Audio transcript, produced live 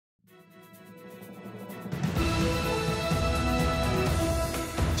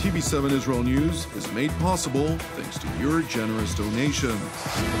TV7 Israel News is made possible thanks to your generous donations.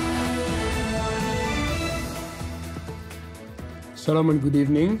 Shalom and good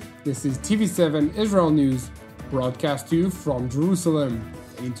evening. This is TV7 Israel News, broadcast to you from Jerusalem.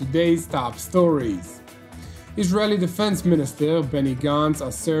 And in today's top stories, Israeli Defense Minister Benny Gantz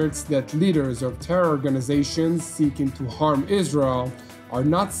asserts that leaders of terror organizations seeking to harm Israel are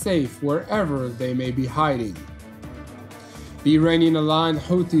not safe wherever they may be hiding. The Iranian-aligned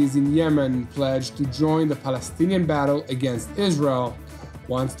Houthis in Yemen pledged to join the Palestinian battle against Israel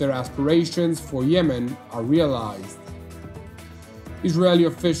once their aspirations for Yemen are realized. Israeli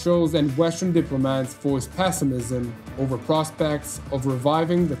officials and Western diplomats voice pessimism over prospects of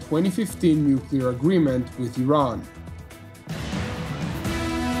reviving the 2015 nuclear agreement with Iran.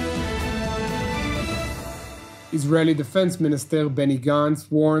 Israeli Defense Minister Benny Gantz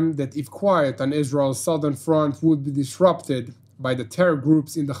warned that if quiet on Israel's southern front would be disrupted by the terror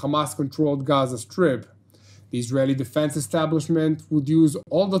groups in the Hamas-controlled Gaza Strip, the Israeli defense establishment would use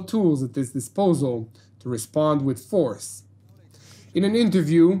all the tools at its disposal to respond with force. In an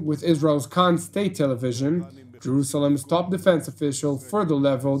interview with Israel's Khan State Television, Jerusalem's top defense official further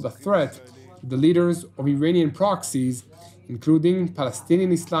leveled a threat to the leaders of Iranian proxies, including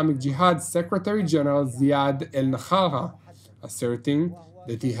Palestinian Islamic Jihad Secretary General Ziad al-Nahara, asserting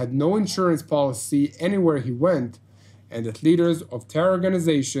that he had no insurance policy anywhere he went, and that leaders of terror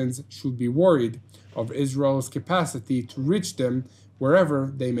organizations should be worried of Israel's capacity to reach them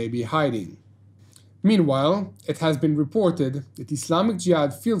wherever they may be hiding. Meanwhile, it has been reported that Islamic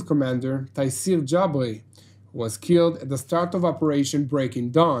Jihad Field Commander Taysir Jabri, who was killed at the start of Operation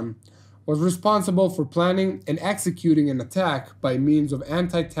Breaking Dawn, was responsible for planning and executing an attack by means of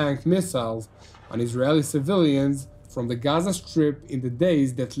anti-tank missiles on Israeli civilians from the Gaza Strip in the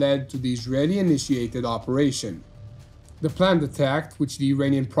days that led to the Israeli-initiated operation. The planned attack, which the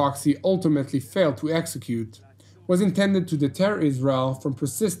Iranian proxy ultimately failed to execute, was intended to deter Israel from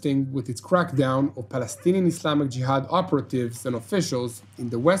persisting with its crackdown of Palestinian Islamic Jihad operatives and officials in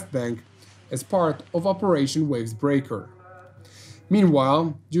the West Bank as part of Operation Waves Breaker.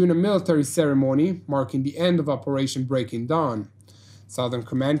 Meanwhile, during a military ceremony marking the end of Operation Breaking Dawn, Southern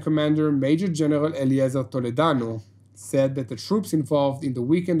Command Commander Major General Eliezer Toledano said that the troops involved in the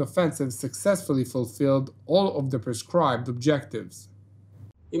weekend offensive successfully fulfilled all of the prescribed objectives.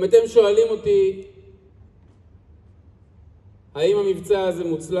 האם המבצע הזה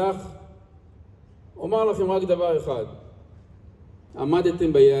מוצלח? אומר לכם רק דבר אחד.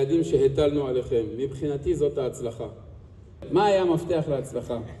 עמדתם ביעדים שהטלנו עליכם. מבחינתי זאת ההצלחה. מה היה המפתח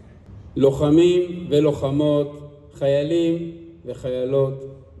להצלחה? לוחמים ולוחמות, חיילים וחיילות,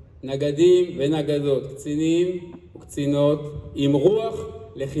 נגדים ונגדות, קצינים וקצינות, עם רוח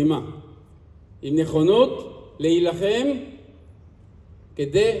לחימה, עם נכונות להילחם,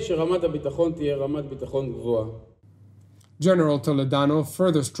 כדי שרמת הביטחון תהיה רמת ביטחון גבוהה. General Toledano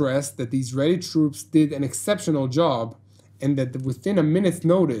further stressed that the Israeli troops did an exceptional job and that within a minute's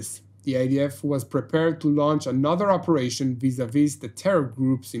notice, the IDF was prepared to launch another operation vis-a-vis the terror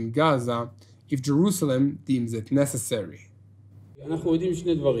groups in Gaza if Jerusalem deems it necessary. אנחנו יודעים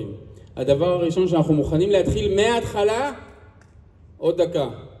שני דברים. הדבר הראשון שאנחנו מוכנים להתחיל מההתחלה עוד דקה.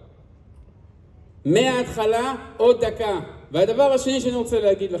 מההתחלה עוד דקה. והדבר השני שאני רוצה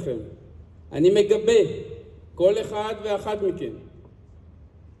להגיד לכם, אני מגבה כל אחד ואחת מכם,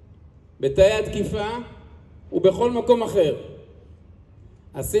 בתאי התקיפה ובכל מקום אחר.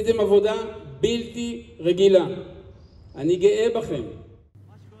 עשיתם עבודה בלתי רגילה. אני גאה בכם.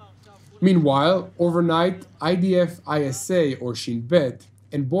 Meanwhile, overnight, IDF ISA or Shin Bet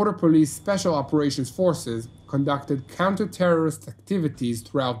and Border Police Special Operations Forces conducted counter-terrorist activities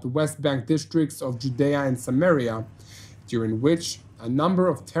throughout the West Bank districts of Judea and Samaria, during which a number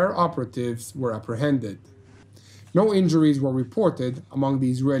of terror operatives were apprehended. No injuries were reported among the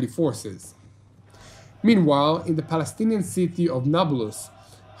Israeli forces. Meanwhile, in the Palestinian city of Nablus,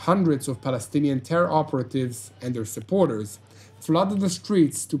 hundreds of Palestinian terror operatives and their supporters flooded the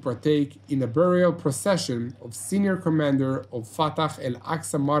streets to partake in a burial procession of senior commander of Fatah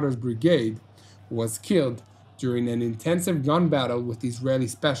al-Aqsa Martyrs Brigade, who was killed during an intensive gun battle with Israeli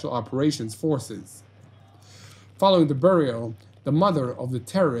Special Operations Forces. Following the burial, the mother of the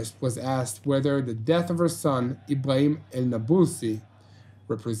terrorist was asked whether the death of her son, Ibrahim el-Nabulsi,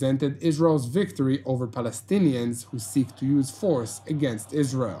 represented Israel's victory over Palestinians who seek to use force against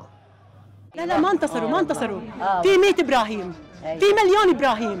Israel. لا ما انتصروا في 100 إبراهيم في مليون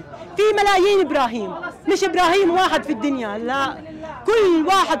إبراهيم في ملايين إبراهيم مش إبراهيم واحد في الدنيا لا كل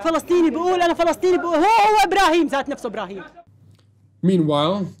واحد فلسطيني بيقول أنا فلسطيني بيقول هو إبراهيم ذات نفسه إبراهيم.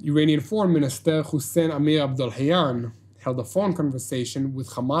 Meanwhile, Iranian Foreign Minister Hussein Amir Abdollahian held a phone conversation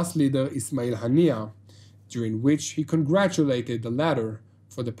with Hamas leader Ismail Haniyeh, during which he congratulated the latter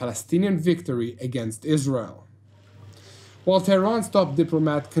for the Palestinian victory against Israel. While Tehran's top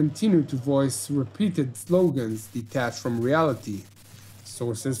diplomat continued to voice repeated slogans detached from reality,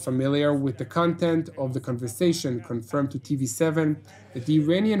 sources familiar with the content of the conversation confirmed to TV7 that the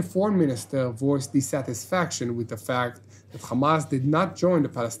Iranian foreign minister voiced dissatisfaction with the fact that Hamas did not join the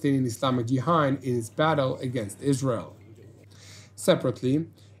Palestinian Islamic Jihad in its battle against Israel. Separately,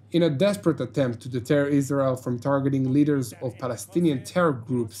 in a desperate attempt to deter Israel from targeting leaders of Palestinian terror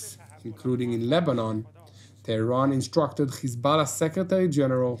groups, including in Lebanon, Tehran instructed Hezbollah Secretary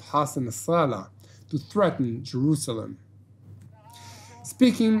General Hassan Nasrallah to threaten Jerusalem.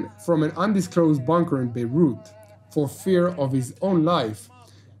 Speaking from an undisclosed bunker in Beirut, for fear of his own life,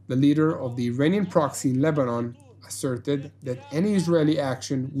 the leader of the Iranian proxy in Lebanon asserted that any Israeli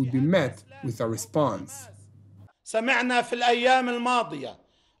action would be met with a response. سمعنا في الأيام الماضية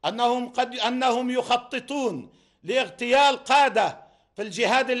أنهم يخططون لاغتيال قادة في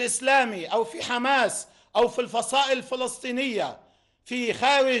الجهاد الإسلامي أو في حماس أو في الفصائل الفلسطينية في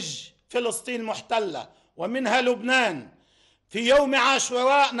خارج فلسطين المحتلة ومنها لبنان. في يوم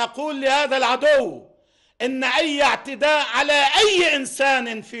عاشوراء نقول لهذا العدو إن أي اعتداء على أي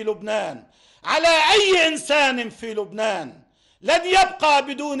إنسان في لبنان لن يبقى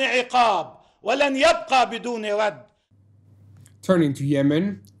بدون عقاب ولن يبقى بدون رد. Turning to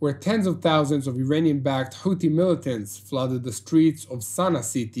Yemen, where tens of thousands of Iranian-backed Houthi militants flooded the streets of Sana'a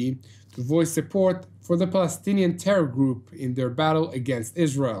city to voice support for the Palestinian terror group in their battle against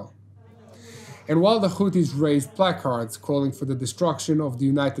Israel. And while the Houthis raised placards calling for the destruction of the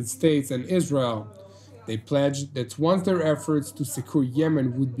United States and Israel, they pledged that once their efforts to secure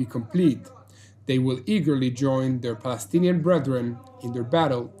Yemen would be complete, they will eagerly join their Palestinian brethren in their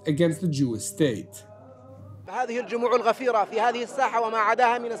battle against the Jewish state. هذه الجموع الغفيرة في هذه الساحة وما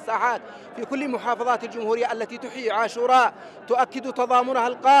عداها من الساحات في كل محافظات الجمهورية التي تحيي عاشوراء تؤكد تضامنها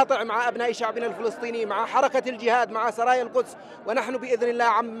القاطع مع أبناء شعبنا الفلسطيني، مع حركة الجهاد، مع سرايا القدس، ونحن بإذن الله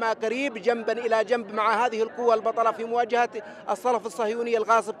عما قريب جنبا إلى جنب مع هذه القوة البطلة في مواجهة الصلف الصهيوني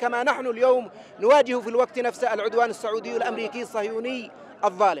الغاصب، كما نحن اليوم نواجه في الوقت نفسه العدوان السعودي الأمريكي الصهيوني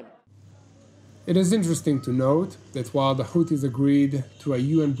الظالم. It is interesting to note that while the Houthis agreed to a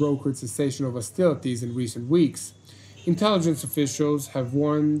UN-brokered cessation of hostilities in recent weeks, intelligence officials have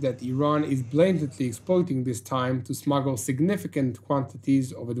warned that Iran is blatantly exploiting this time to smuggle significant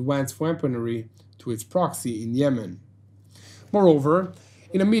quantities of advanced weaponry to its proxy in Yemen. Moreover,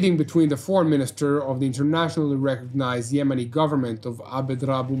 in a meeting between the foreign minister of the internationally recognized Yemeni government of Abd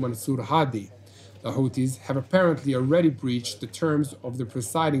Rabu Mansour Hadi, the Houthis have apparently already breached the terms of the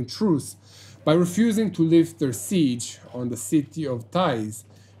presiding truce by refusing to lift their siege on the city of Taiz,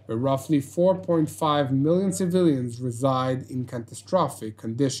 where roughly 4.5 million civilians reside in catastrophic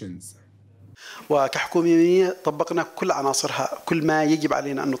conditions. وكحكومة يمنية طبقنا كل عناصرها، كل ما يجب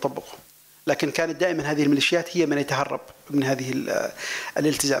علينا أن نطبقه، لكن كانت دائما هذه الميليشيات هي من يتهرب من هذه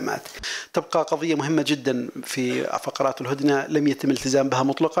الالتزامات. تبقى قضية مهمة جدا في فقرات الهدنة لم يتم الالتزام بها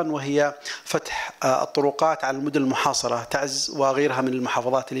مطلقا، وهي فتح الطرقات على المدن المحاصرة تعز وغيرها من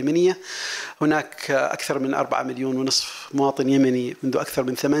المحافظات اليمنية. هناك أكثر من 4.5 مليون مواطن يمني منذ أكثر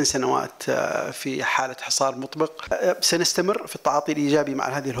من 8 سنوات في حالة حصار مطبق. سنستمر في التعاطي الإيجابي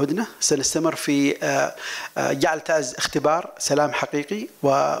مع هذه الهدنة، سنستمر في جعل تعز اختبار سلام حقيقي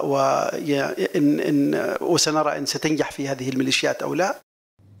وسنرى إن ستنجح في هذه الميليشيات أو لا.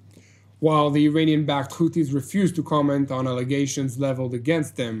 While the Iranian-backed Houthis refused to comment on allegations leveled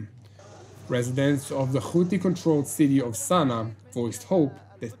against them, residents of the Houthi-controlled city of Sana'a voiced hope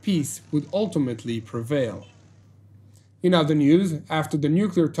that peace would ultimately prevail. In other news, after the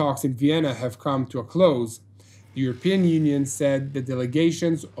nuclear talks in Vienna have come to a close, the European Union said that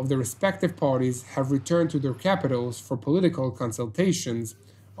delegations of the respective parties have returned to their capitals for political consultations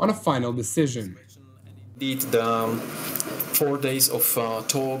on a final decision. Indeed, the 4 days of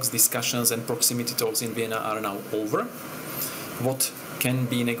talks, discussions and proximity talks in Vienna are now over. What can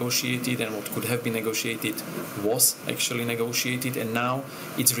be negotiated and what could have been negotiated was actually negotiated, and now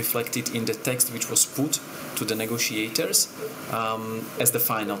it's reflected in the text which was put to the negotiators as the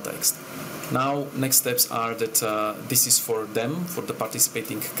final text. Now, next steps are that this is for them, for the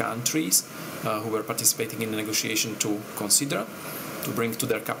participating countries who were participating in the negotiation to consider, to bring to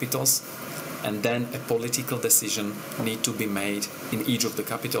their capitals, and then a political decision need to be made in each of the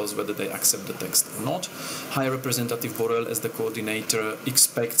capitals whether they accept the text or not. High Representative Borrell, as the coordinator,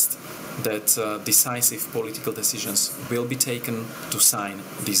 expects that decisive political decisions will be taken to sign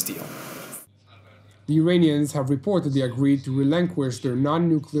this deal. The Iranians have reportedly agreed to relinquish their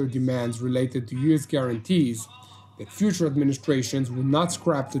non-nuclear demands related to US guarantees that future administrations will not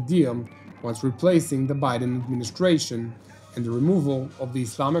scrap the deal once replacing the Biden administration, and the removal of the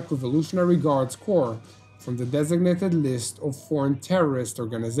Islamic Revolutionary Guards Corps from the designated list of foreign terrorist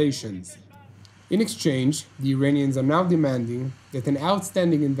organizations. In exchange, the Iranians are now demanding that an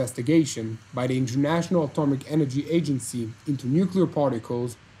outstanding investigation by the International Atomic Energy Agency into nuclear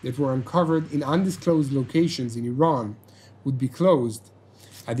particles that were uncovered in undisclosed locations in Iran would be closed,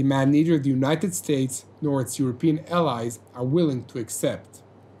 a demand neither the United States nor its European allies are willing to accept.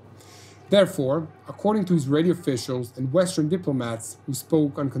 Therefore, according to Israeli officials and Western diplomats who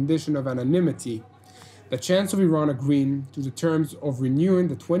spoke on condition of anonymity, the chance of Iran agreeing to the terms of renewing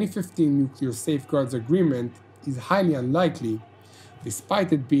the 2015 Nuclear Safeguards Agreement is highly unlikely,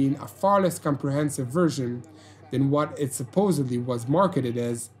 despite it being a far less comprehensive version than what it supposedly was marketed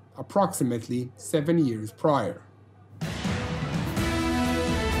as approximately 7 years prior.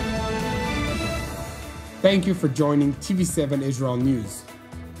 Thank you for joining TV7 Israel News.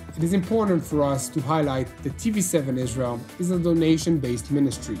 It is important for us to highlight that TV7 Israel is a donation-based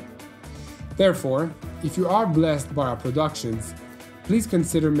ministry. Therefore, if you are blessed by our productions, please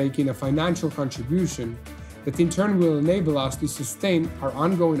consider making a financial contribution that in turn will enable us to sustain our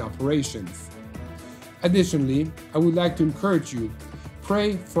ongoing operations. Additionally, I would like to encourage you,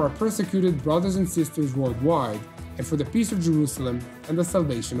 pray for our persecuted brothers and sisters worldwide and for the peace of Jerusalem and the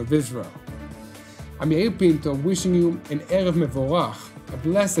salvation of Israel. I'm Yair Pinto wishing you an Erev Mevorach, a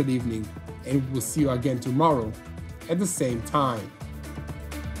blessed evening, and we'll see you again tomorrow at the same time.